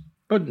taste.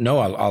 But no,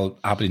 I'll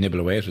happily nibble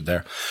away at it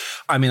there.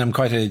 I mean, I'm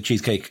quite a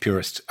cheesecake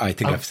purist. I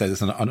think I've said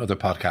this on other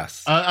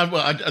podcasts.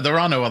 There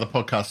are no other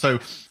podcasts, so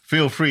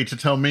feel free to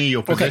tell me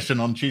your position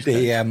on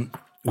cheesecake.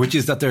 Which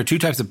is that there are two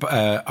types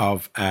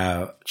of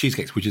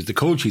cheesecakes, which is the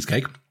cold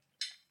cheesecake.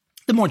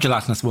 The more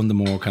gelatinous one, the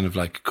more kind of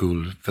like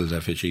cool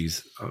Philadelphia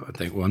cheese, I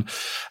think, one,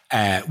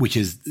 which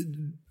is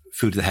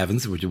food of the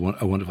heavens, which is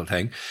a wonderful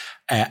thing.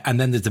 And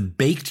then there's a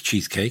baked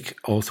cheesecake,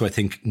 also I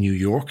think New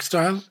York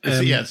style.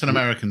 It's an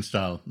American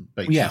style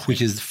baked cheesecake.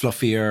 Which is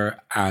fluffier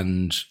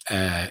and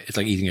it's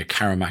like eating a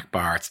Caramac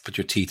bar. It's put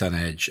your teeth on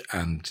edge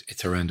and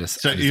it's horrendous.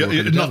 So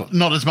you're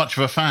not as much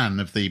of a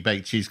fan of the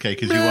baked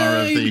cheesecake as you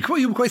are of the...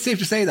 You're quite safe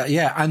to say that,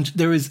 yeah. And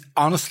there is,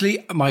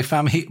 honestly, my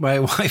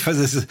wife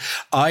has this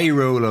eye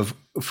roll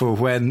for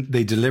when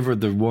they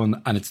delivered the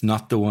one and it's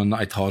not the one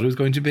I thought it was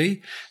going to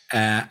be.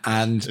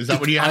 And is that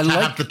when you have to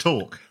have the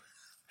talk?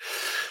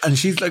 And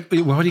she's like,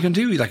 well, what are you going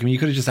to do? Like, I mean, you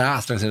could have just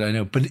asked. I said, I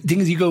know. But the thing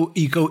is, you go,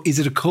 is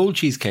it a cold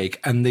cheesecake?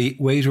 And the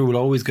waiter will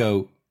always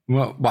go,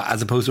 well,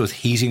 as opposed to us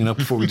heating it up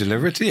before we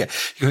deliver it to you.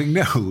 You're going,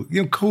 no,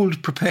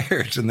 cold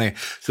prepared. And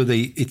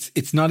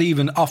it's not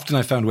even, often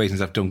I found waiters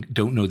that don't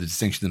know the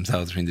distinction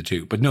themselves between the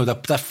two. But no,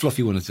 that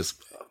fluffy one is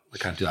just, I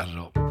can't do that at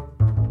all.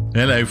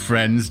 Hello,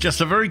 friends.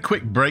 Just a very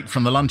quick break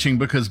from the lunching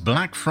because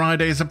Black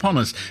Friday is upon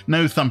us.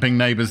 No thumping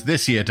neighbours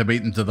this year to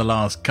beat them to the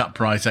last cut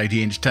price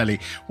 80-inch telly.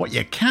 What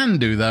you can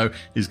do, though,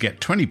 is get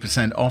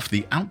 20% off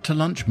the Out to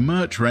Lunch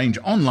merch range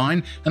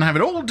online and have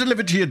it all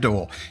delivered to your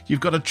door.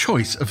 You've got a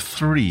choice of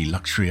 3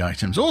 luxury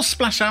items, or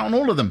splash out on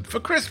all of them for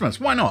Christmas.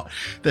 Why not?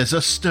 There's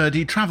a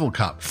sturdy travel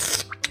cup.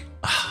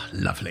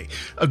 Lovely.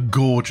 A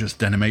gorgeous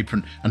denim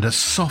apron and a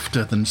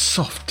softer than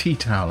soft tea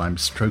towel. I'm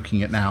stroking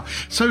it now.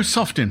 So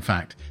soft, in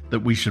fact, that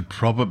we should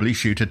probably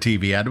shoot a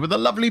TV ad with a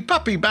lovely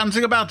puppy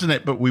bouncing about in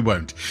it, but we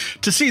won't.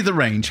 To see the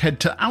range, head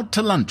to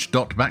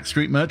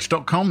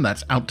outtolunch.backstreetmerch.com.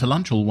 That's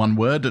outtolunch, all one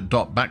word,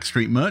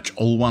 .backstreetmerch,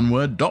 all one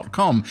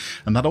word.com.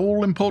 And that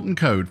all-important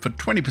code for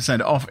 20%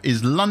 off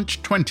is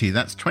LUNCH20.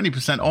 That's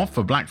 20% off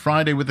for Black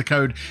Friday with the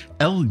code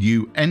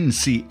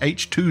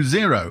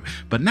LUNCH20.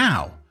 But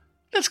now,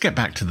 let's get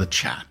back to the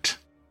chat.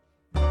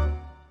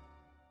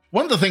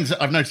 One of the things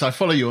that I've noticed, I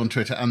follow you on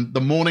Twitter, and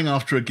the morning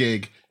after a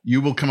gig, you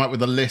will come up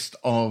with a list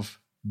of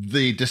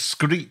the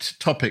discrete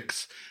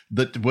topics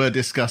that were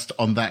discussed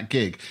on that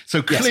gig.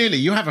 So clearly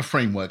you have a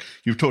framework.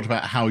 You've talked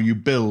about how you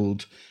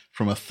build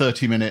from a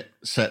 30-minute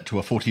set to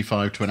a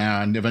 45 to an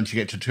hour and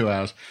eventually get to 2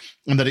 hours.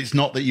 And that it's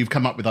not that you've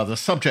come up with other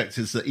subjects,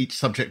 it's that each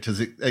subject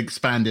has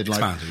expanded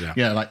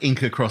like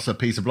ink across a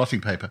piece of blotting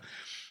paper.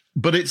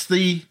 But it's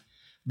the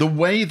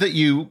way that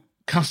you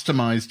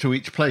customize to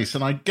each place.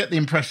 And I get the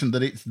impression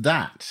that it's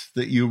that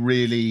you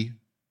really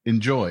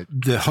enjoy.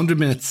 The 100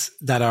 minutes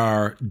that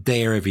are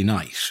there every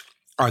night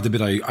are the bit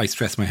I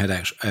stress my head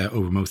out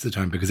over most of the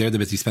time, because they're the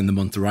bits you spend the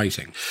month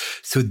writing.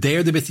 So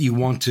they're the bits that you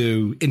want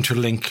to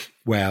interlink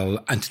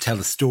well and to tell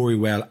the story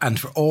well, and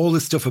for all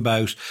the stuff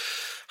about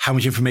how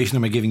much information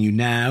am I giving you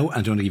now,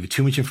 and don't want to give you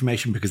too much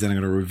information because then I'm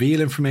going to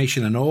reveal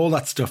information, and all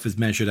that stuff is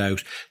measured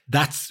out.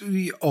 That's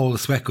all the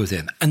sweat goes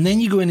in. And then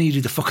you go in and you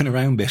do the fucking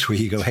around bit where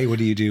you go, hey, what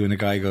do you do? And the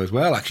guy goes,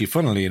 well, actually,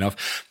 funnily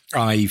enough,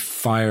 I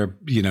fire,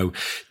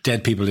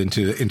 dead people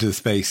into the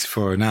space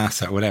for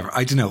NASA or whatever.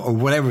 I don't know, or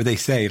whatever they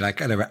say,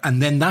 like whatever.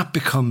 And then that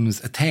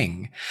becomes a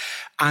thing.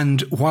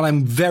 And while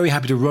I'm very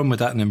happy to run with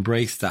that and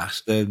embrace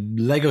that, the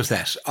Lego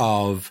set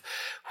of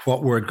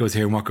what word goes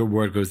here and what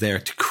word goes there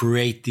to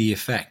create the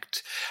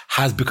effect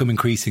has become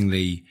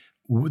increasingly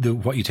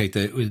what you take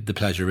the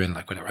pleasure in,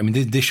 like whatever. I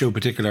mean, this show in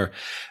particular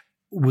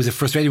was a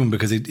frustrating one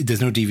because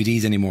there's no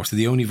DVDs anymore. So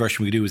the only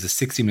version we could do was a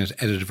 60-minute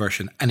edited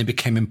version, and it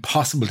became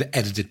impossible to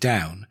edit it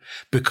down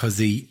because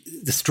the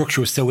structure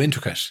was so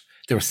intricate.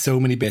 There were so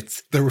many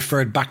bits that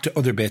referred back to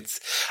other bits,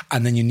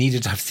 and then you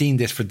needed to have seen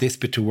this for this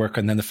bit to work.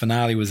 And then the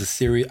finale was a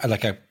series,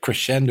 like a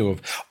crescendo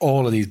of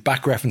all of these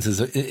back references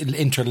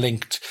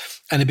interlinked,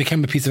 and it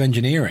became a piece of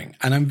engineering.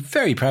 And I'm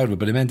very proud of it,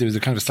 but it meant it was a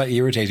kind of slightly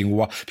irritating.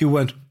 People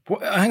went,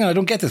 hang on, I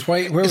don't get this.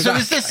 Where was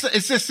that? So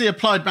is this the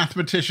applied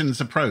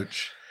mathematician's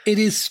approach? It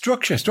is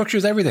structure. Structure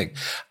is everything.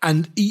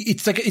 And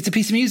it's like, it's a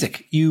piece of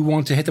music. You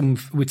want to hit them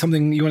with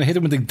something, you want to hit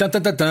them with the da da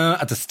da da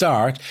at the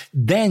start.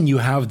 Then you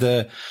have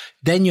the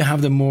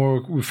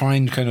more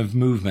refined kind of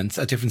movements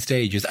at different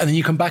stages. And then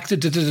you come back to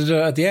da da da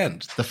da at the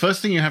end. The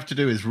first thing you have to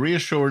do is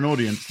reassure an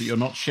audience that you're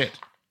not shit.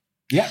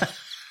 Yeah.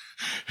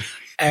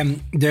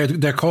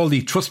 They're called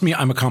the "Trust Me,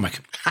 I'm a Comic"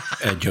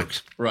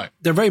 jokes. Right.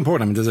 They're very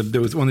important. I mean,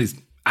 there was one of these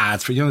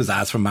ads for, there's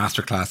ads for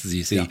masterclasses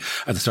you see at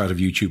the start of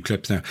YouTube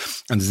clips now.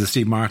 And there's a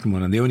Steve Martin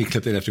one, and the only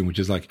clip they left in, which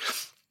is like,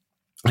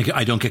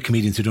 I don't get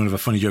comedians who don't have a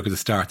funny joke at the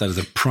start. That is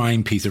a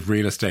prime piece of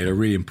real estate, a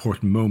really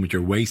important moment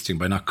you're wasting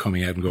by not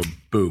coming out and go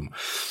boom.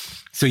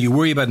 So you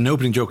worry about an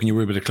opening joke and you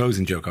worry about a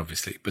closing joke,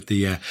 obviously. But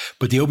the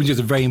opening jokes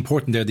are very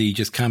important there that you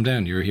just calm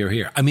down. You're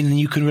here. I mean, and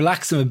you can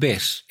relax them a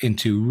bit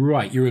into,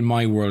 right, you're in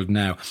my world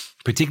now.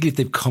 Particularly if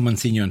they've come and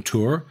seen you on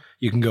tour,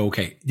 you can go,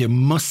 okay, there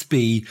must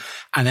be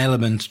an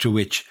element to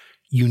which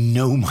you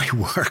know my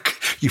work.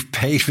 You've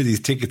paid for these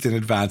tickets in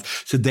advance.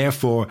 So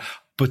therefore,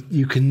 but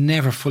you can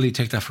never fully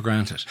take that for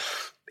granted.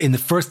 In the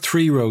first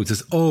 3 rows,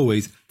 there's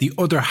always the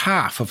other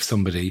half of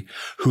somebody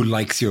who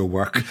likes your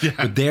work,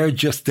 but they're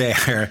just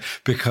there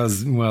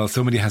because, well,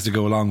 somebody has to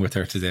go along with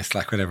her to this,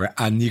 like whatever.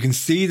 And you can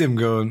see them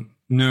going,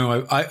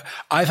 no,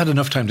 I've had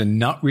enough time to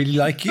not really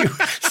like you.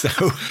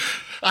 So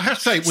I have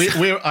to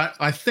say,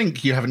 I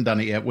think you haven't done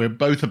it yet. We're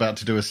both about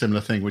to do a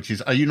similar thing, which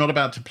is, are you not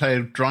about to play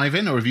a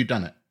drive-in or have you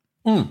done it?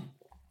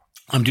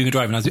 I'm doing a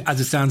drive-in as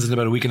it stands in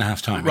about a week and a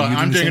half time. Right,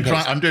 I'm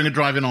doing a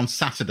drive-in on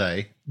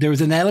Saturday. There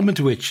is an element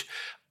to which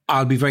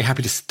I'll be very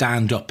happy to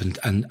stand up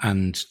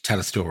and tell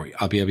a story.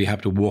 I'll be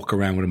happy to walk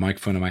around with a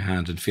microphone in my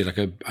hand and feel like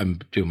I'm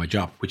doing my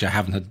job, which I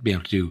haven't been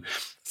able to do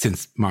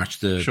since March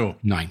the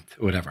 9th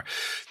or whatever.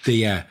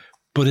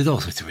 But it's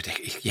also it's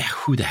ridiculous. Yeah,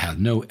 who the hell?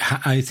 No,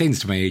 I was saying this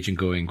to my agent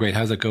going, great,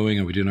 how's that going?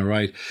 Are we doing all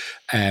right?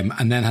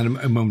 And then had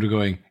a moment of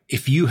going,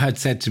 if you had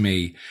said to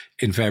me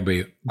in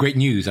February, great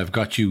news, I've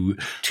got you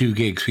 2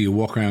 gigs where you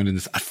walk around at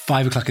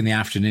 5:00 in the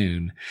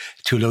afternoon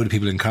to a load of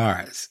people in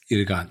cars, you'd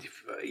have gone,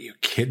 you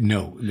kid,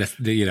 no, that's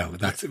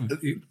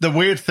the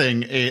weird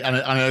thing, and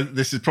I know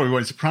this is probably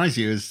won't surprise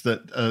you, is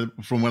that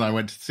from when I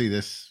went to see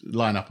this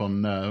lineup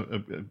on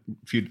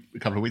a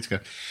couple of weeks ago,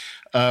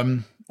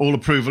 all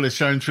approval is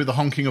shown through the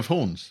honking of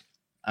horns,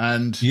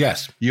 and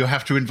yes, you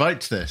have to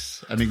invite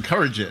this and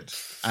encourage it.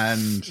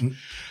 And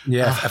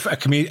a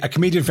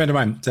comedian friend of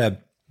mine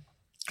said,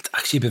 it's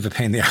actually a bit of a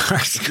pain in the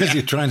arse because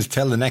you're trying to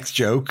tell the next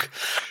joke,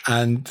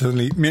 and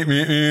suddenly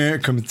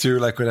comes through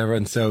like whatever,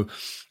 and so.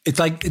 It's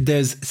like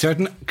there's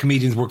certain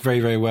comedians work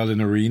very, very well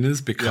in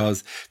arenas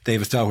because they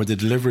have a style where they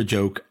deliver a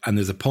joke and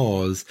there's a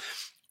pause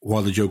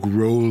while the joke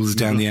rolls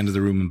down the end of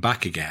the room and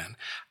back again.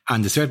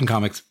 And there's certain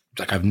comics,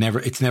 like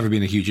it's never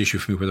been a huge issue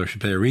for me whether I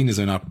should play arenas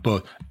or not,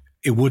 but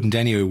it wouldn't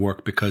anyway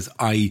work because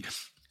I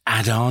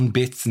add on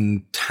bits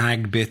and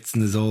tag bits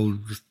and there's all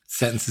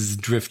sentences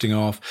drifting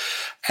off.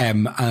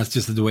 And it's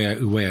just the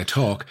way I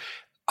talk.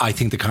 I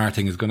think the car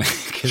thing is going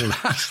to kill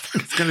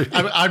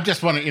that. I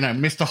just want to,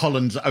 Mr.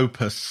 Holland's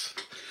opus.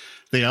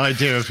 The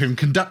idea of him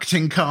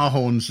conducting car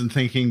horns and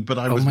thinking, but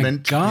I was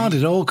meant to. Oh my God,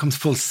 it all comes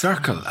full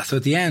circle. So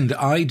at the end,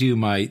 I do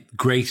my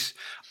great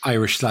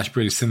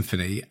Irish/British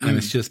symphony, and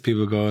it's just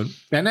people going,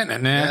 That's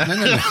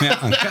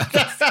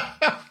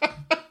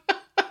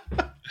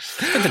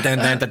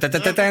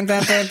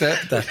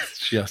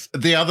just.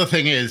 The other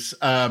thing is,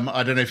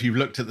 I don't know if you've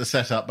looked at the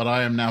setup, but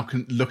I am now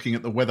looking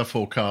at the weather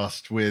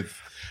forecast with.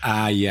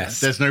 Yes.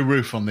 There's no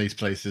roof on these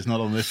places,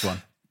 not on this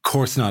one. Of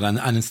course not. And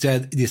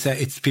instead, you say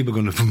it's people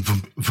going boom,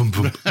 boom, boom,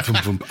 boom, boom,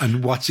 boom,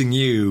 and watching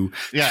you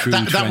through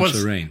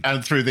torrential rain.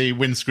 And through the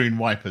windscreen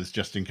wipers,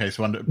 just in case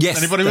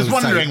anybody was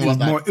wondering what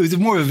that... It was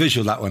more of a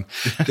visual, that one.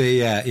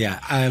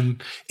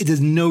 There's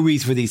no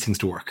reason for these things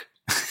to work,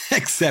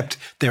 except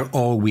they're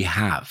all we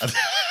have.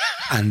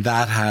 And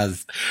that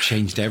has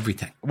changed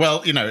everything.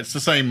 Well, it's the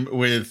same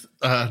with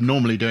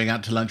normally doing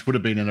Out to Lunch would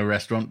have been in a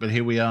restaurant, but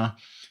here we are.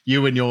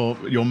 You in your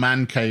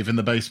man cave in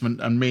the basement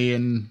and me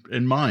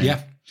in mine.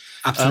 Yeah.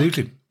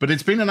 Absolutely. But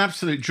it's been an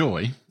absolute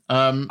joy.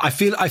 I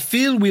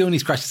feel we only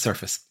scratched the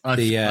surface. And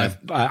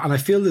I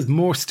feel there's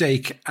more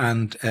steak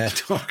and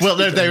talk. Well,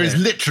 there is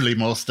literally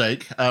more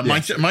steak. My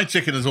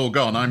chicken is all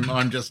gone.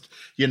 I'm just,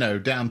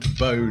 down to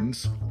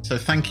bones. So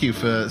thank you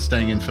for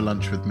staying in for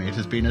lunch with me. It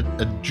has been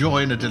a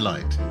joy and a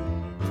delight.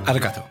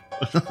 Arigato.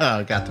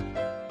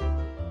 Arigato.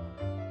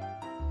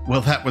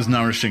 Well, that was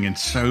nourishing in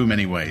so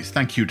many ways.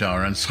 Thank you,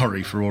 Dara, and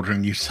sorry for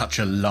ordering you such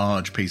a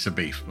large piece of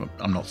beef.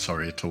 I'm not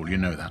sorry at all, you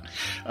know that.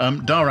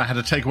 Dara had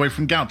a takeaway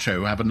from Gaucho,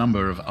 who have a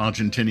number of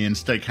Argentinian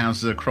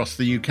steakhouses across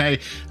the UK,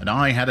 and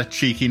I had a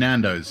cheeky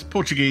Nando's,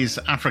 Portuguese,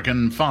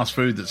 African fast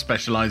food that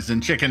specialises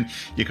in chicken.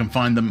 You can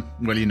find them,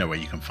 well, you know where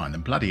you can find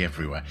them, bloody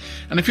everywhere.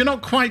 And if you're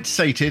not quite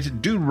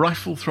sated, do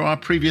rifle through our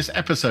previous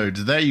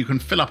episodes. There you can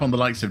fill up on the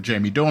likes of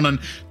Jamie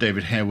Dornan,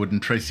 David Harewood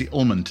and Tracy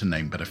Ullman, to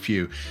name but a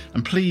few.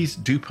 And please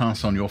do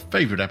pass on your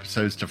favourite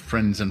episodes to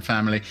friends and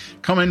family.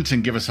 Comment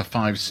and give us a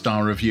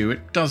 5-star review.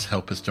 It does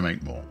help us to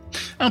make more.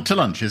 Out to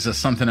Lunch is a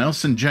Something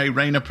Else and Jay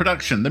Rayner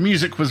production. The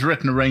music was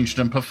written, arranged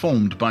and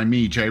performed by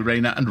me, Jay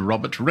Rayner, and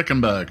Robert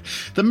Rickenberg.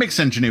 The mix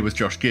engineer was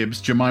Josh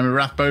Gibbs. Jemima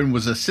Rathbone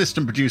was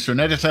assistant producer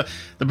and editor.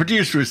 The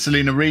producer is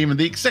Selena Ream and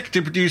the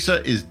executive producer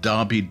is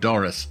Darby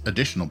Doris.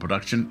 Additional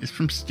production is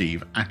from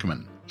Steve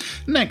Ackerman.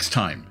 Next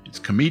time, it's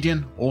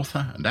comedian,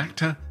 author and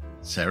actor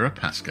Sarah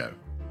Pascoe.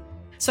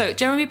 So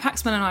Jeremy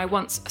Paxman and I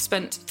once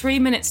spent 3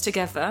 minutes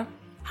together.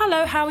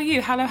 Hello, how are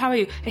you? Hello, how are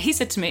you? He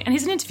said to me, and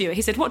he's an interviewer,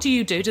 he said, what do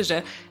you do?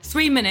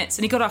 3 minutes,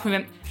 and he got up and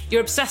went, you're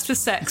obsessed with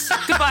sex.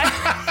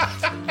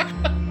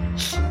 Goodbye.